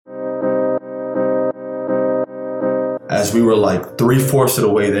as we were like 3/4 of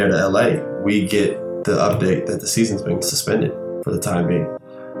the way there to LA, we get the update that the season's been suspended for the time being.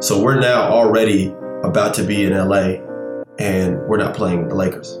 So we're now already about to be in LA, and we're not playing the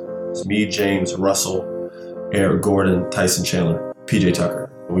Lakers. It's me, James, Russell, Eric Gordon, Tyson Chandler, PJ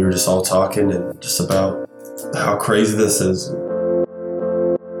Tucker. We were just all talking and just about how crazy this is.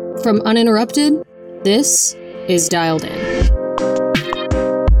 From Uninterrupted, this is Dialed In.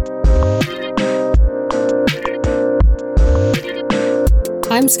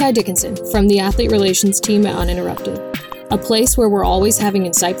 I'm Sky Dickinson from the Athlete Relations team at Uninterrupted, a place where we're always having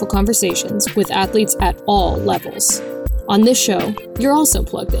insightful conversations with athletes at all levels. On this show, you're also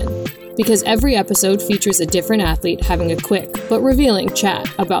plugged in, because every episode features a different athlete having a quick but revealing chat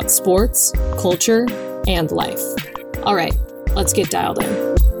about sports, culture, and life. All right, let's get dialed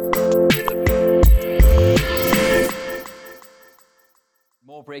in.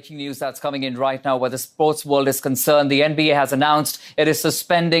 More breaking news that's coming in right now where the sports world is concerned. The NBA has announced it is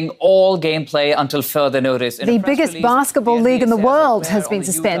suspending all gameplay until further notice. The biggest basketball league in the world has been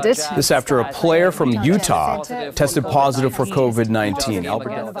suspended. This after a player from Utah tested positive for COVID-19.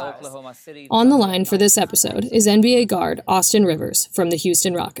 On the line for this episode is NBA guard Austin Rivers from the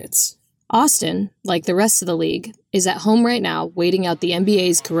Houston Rockets. Austin, like the rest of the league, is at home right now waiting out the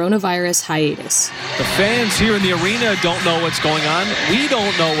NBA's coronavirus hiatus. The fans here in the arena don't know what's going on. We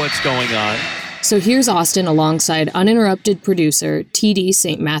don't know what's going on. So here's Austin alongside Uninterrupted producer TD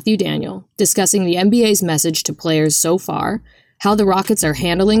St. Matthew Daniel discussing the NBA's message to players so far, how the Rockets are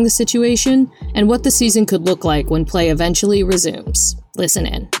handling the situation, and what the season could look like when play eventually resumes. Listen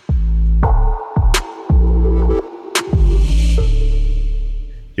in.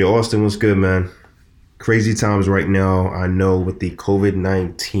 Yo, Austin, what's good, man? Crazy times right now, I know, with the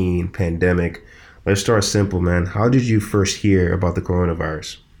COVID-19 pandemic. Let's start simple, man. How did you first hear about the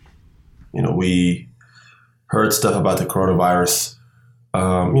coronavirus? You know, we heard stuff about the coronavirus,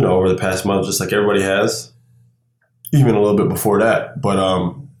 over the past month, just like everybody has, even a little bit before that. But,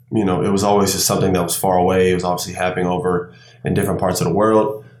 it was always just something that was far away. It was obviously happening over in different parts of the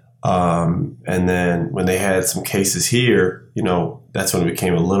world. And then when they had some cases here, that's when it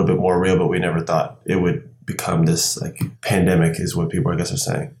became a little bit more real, but we never thought it would become this pandemic is what people, I guess, are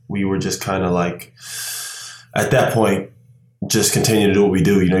saying. We were just kind of at that point, just continue to do what we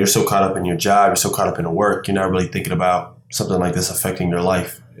do. You're so caught up in your job, you're so caught up in the work, you're not really thinking about something like this affecting your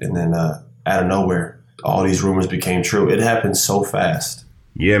life. And then out of nowhere, all these rumors became true. It happened so fast.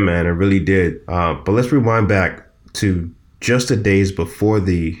 Yeah, man, it really did. But let's rewind back to just the days before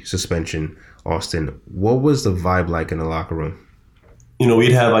the suspension. Austin, what was the vibe like in the locker room?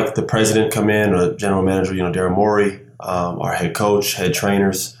 We'd have the president come in, or general manager, Daryl Morey, our head coach, head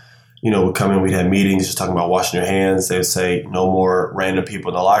trainers, would come in. We'd have meetings just talking about washing your hands. They would say no more random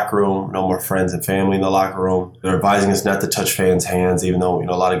people in the locker room, no more friends and family in the locker room. They're advising us not to touch fans' hands, even though,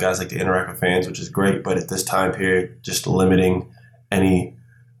 a lot of guys like to interact with fans, which is great. But at this time period, just limiting any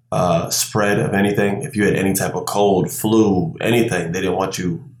spread of anything. If you had any type of cold, flu, anything, they didn't want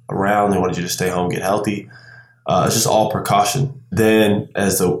you around. They wanted you to stay home, get healthy. It's just all precaution. Then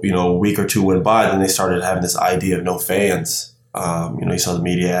as a week or two went by, then they started having this idea of no fans. You saw the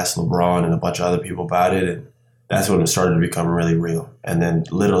media ask LeBron and a bunch of other people about it, and that's when it started to become really real. And then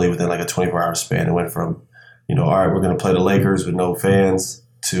literally within a 24-hour span, it went from, all right, we're going to play the Lakers with no fans,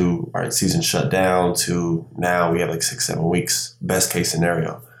 to, all right, season shut down, to now we have 6-7 weeks, best case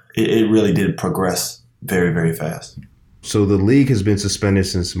scenario. It really did progress very, very fast. So the league has been suspended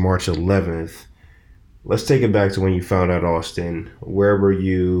since March 11th. Let's take it back to when you found out, Austin. Where were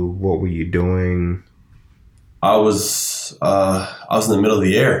you? What were you doing? I was in the middle of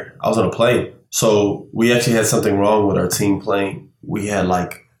the air. I was on a plane. So we actually had something wrong with our team plane. We had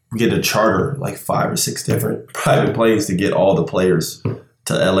we had to charter 5 or 6 different private planes to get all the players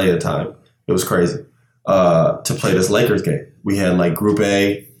to LA at a time. It was crazy. To play this Lakers game. We had Group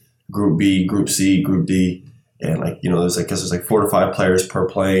A, Group B, Group C, Group D. And there's 4 to 5 players per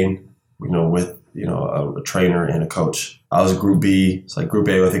plane, with, a trainer and a coach. I was Group B. It's Group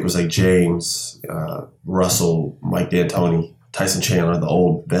A, I think was James, Russell, Mike D'Antoni, Tyson Chandler, the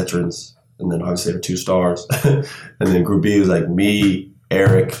old veterans. And then obviously there are 2 stars. And then Group B was me,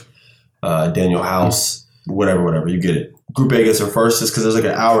 Eric, Daniel House, whatever, you get it. Group A gets there first just because there's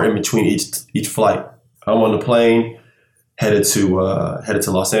an hour in between each flight. I'm on the plane, headed to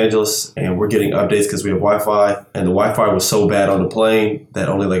Los Angeles, and we're getting updates because we have Wi-Fi. And the Wi-Fi was so bad on the plane that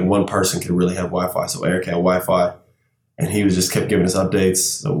only one person could really have Wi-Fi. So Eric had Wi-Fi, and he just kept giving us updates.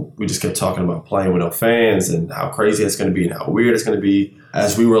 So we just kept talking about playing with no fans and how crazy it's going to be and how weird it's going to be.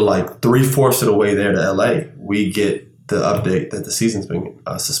 As we were 3/4 of the way there to LA, we get the update that the season's been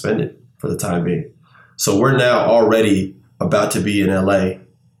suspended for the time being. So we're now already about to be in LA,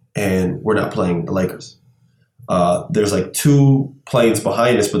 and we're not playing the Lakers. There's like 2 planes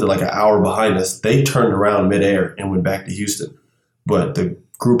behind us, but they're like an hour behind us. They turned around midair and went back to Houston. But the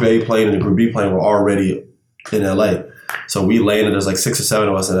Group A plane and the Group B plane were already in LA. So we landed, there's like 6 or 7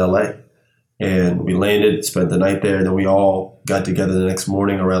 of us in LA. And we landed, spent the night there, and then we all got together the next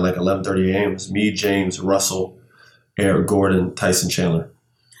morning around like 11:30 a.m. It was me, James, Russell, Eric Gordon, Tyson Chandler,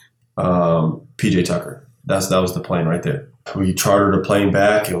 PJ Tucker. That was the plane right there. We chartered a plane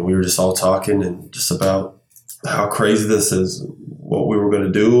back, and we were just all talking and just about how crazy this is, what we were going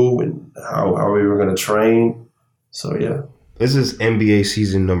to do, and how we were going to train. So, yeah. This is NBA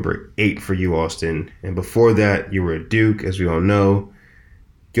season number 8 for you, Austin. And before that, you were at Duke, as we all know.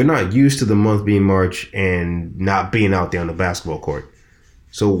 You're not used to the month being March and not being out there on the basketball court.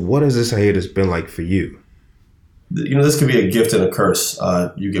 So what has this hiatus been like for you? You know, this could be a gift and a curse.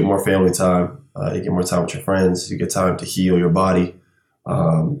 You get more family time. You get more time with your friends. You get time to heal your body.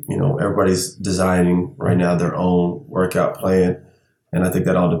 You know, everybody's designing right now their own workout plan. And I think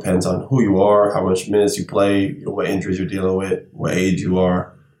that all depends on who you are, how much minutes you play, you know, what injuries you're dealing with, what age you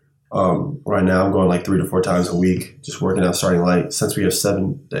are. Right now, I'm going like 3 to 4 times a week, just working out starting light. Since we have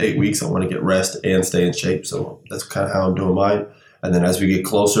 7 to 8 weeks, I want to get rest and stay in shape. So that's kind of how I'm doing mine. And then as we get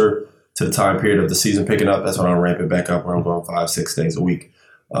closer to the time period of the season picking up, that's when I'll ramp it back up, where I'm going 5-6 days a week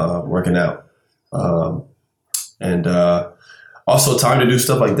working out. Also time to do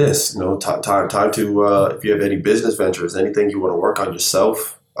stuff like this, you know, time to, if you have any business ventures, anything you want to work on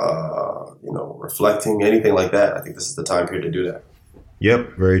yourself, you know, reflecting, anything like that. I think this is the time period to do that.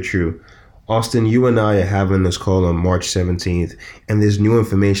 Yep, very true. Austin, you and I are having this call on March 17th, and there's new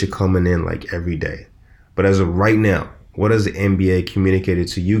information coming in like every day. But as of right now, what has the NBA communicated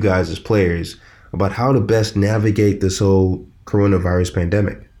to you guys as players about how to best navigate this whole coronavirus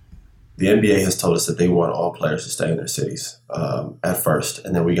pandemic? The NBA has told us that they want all players to stay in their cities at first.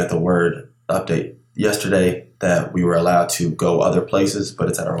 And then we got the word update yesterday that we were allowed to go other places, but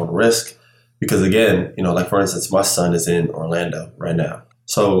it's at our own risk. Because again, you know, like for instance, my son is in Orlando right now.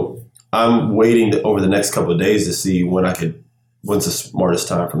 So I'm waiting over the next couple of days to see when's the smartest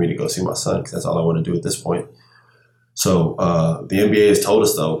time for me to go see my son, because that's all I want to do at this point. So the NBA has told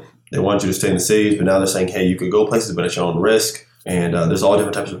us, though, they want you to stay in the cities, but now they're saying, hey, you could go places, but at your own risk. And there's all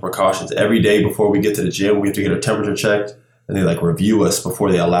different types of precautions. Every day before we get to the gym, we have to get our temperature checked, and they like review us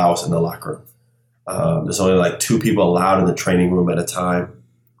before they allow us in the locker room. There's only like 2 people allowed in the training room at a time.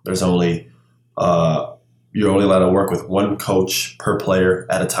 There's only you're only allowed to work with 1 coach per player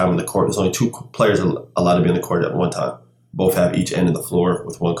at a time on the court. There's only 2 players allowed to be on the court at one time. Both have each end of the floor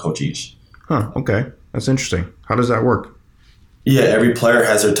with 1 coach each. Huh, okay. That's interesting. How does that work? Yeah, every player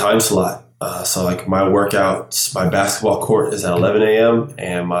has their time slot. So like my workouts, my basketball court is at 11 a.m.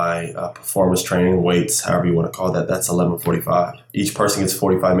 and my performance training, weights, however you want to call that, that's 11:45. Each person gets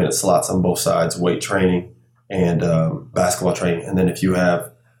 45-minute slots on both sides, weight training and basketball training. And then if you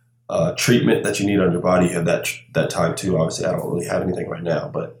have treatment that you need on your body, you have that time too. Obviously, I don't really have anything right now,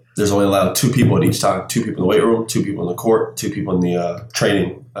 but there's only allowed 2 people at each time, 2 people in the weight room, 2 people in the court, 2 people in the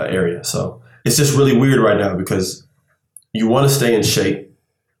training area. So it's just really weird right now because you want to stay in shape,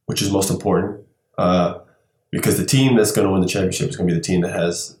 which is most important, because the team that's going to win the championship is going to be the team that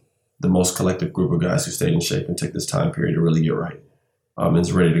has the most collective group of guys who stayed in shape and took this time period to really get right and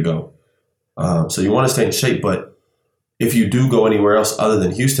is ready to go. So you want to stay in shape, but if you do go anywhere else other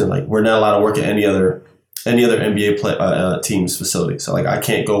than Houston, like we're not allowed to work at any other NBA team's facility. So like I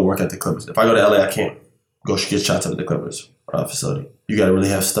can't go work at the Clippers. If I go to LA, I can't go get shots up at the Clippers facility. You got to really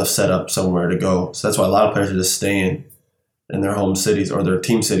have stuff set up somewhere to go. So that's why a lot of players are just staying in their home cities or their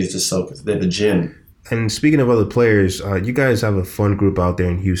team cities just so they have a gym. And speaking of other players, you guys have a fun group out there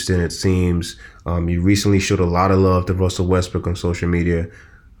in Houston, it seems. You recently showed a lot of love to Russell Westbrook on social media.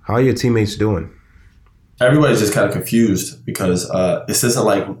 How are your teammates doing? Everybody's just kind of confused because this isn't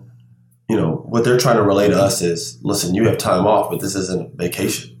like, you know, what they're trying to relay to us is, listen, you have time off, but this isn't a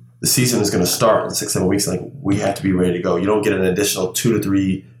vacation. The season is going to start in 6-7 weeks. Like we have to be ready to go. You don't get an additional 2 to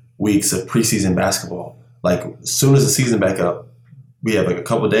 3 weeks of preseason basketball. Like as soon as the season back up, we have like a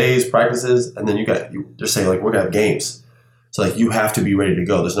couple of days practices, and then they're saying like we're gonna have games. So like you have to be ready to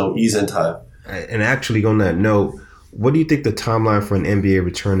go. There's no ease in time. And actually, on that note, what do you think the timeline for an NBA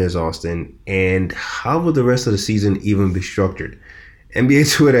return is, Austin? And how will the rest of the season even be structured?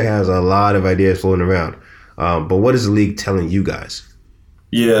 NBA Twitter has a lot of ideas floating around, but what is the league telling you guys?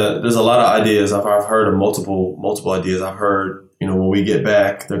 Yeah, there's a lot of ideas. I've heard of multiple ideas. I've heard, you know, when we get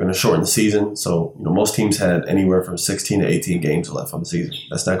back, they're going to shorten the season. So, you know, most teams had anywhere from 16 to 18 games left on the season.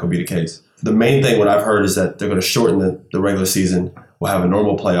 That's not going to be the case. The main thing, what I've heard, is that they're going to shorten the regular season. We'll have a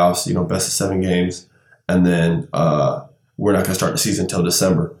normal playoffs, you know, best of 7 games. and then we're not going to start the season until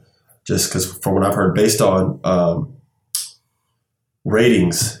December. Just because from what I've heard, based on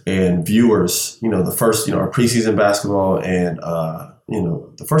ratings and viewers, the first, our preseason basketball and,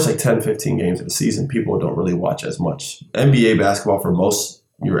 the first 10, 15 games of the season, people don't really watch as much. NBA basketball for most,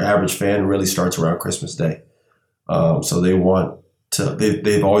 your average fan really starts around Christmas Day. So they want to,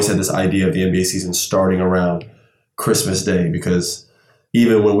 they've always had this idea of the NBA season starting around Christmas Day, because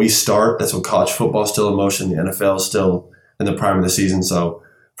even when we start, that's when college football is still in motion. The NFL is still in the prime of the season. So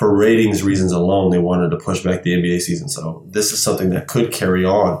for ratings reasons alone, they wanted to push back the NBA season. So this is something that could carry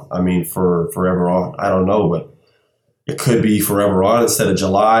on. I mean, for forever on. I don't know, but it could be forever on. Instead of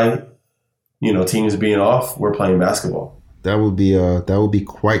July, teams being off, we're playing basketball. That would be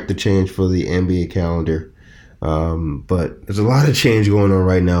quite the change for the NBA calendar. But there's a lot of change going on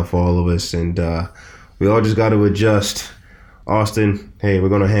right now for all of us, and we all just got to adjust. Austin, hey, we're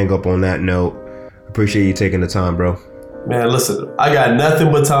going to hang up on that note. Appreciate you taking the time, bro. Man, listen, I got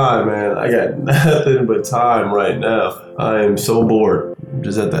nothing but time, man. I got nothing but time right now. I am so bored.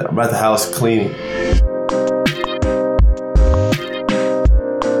 I'm at the house cleaning.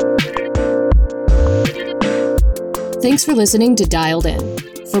 Thanks for listening to Dialed In.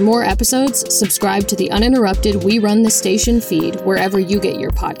 For more episodes, subscribe to the Uninterrupted We Run the Station feed wherever you get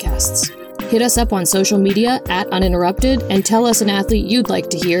your podcasts. Hit us up on social media @Uninterrupted and tell us an athlete you'd like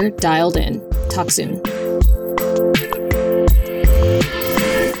to hear dialed in. Talk soon.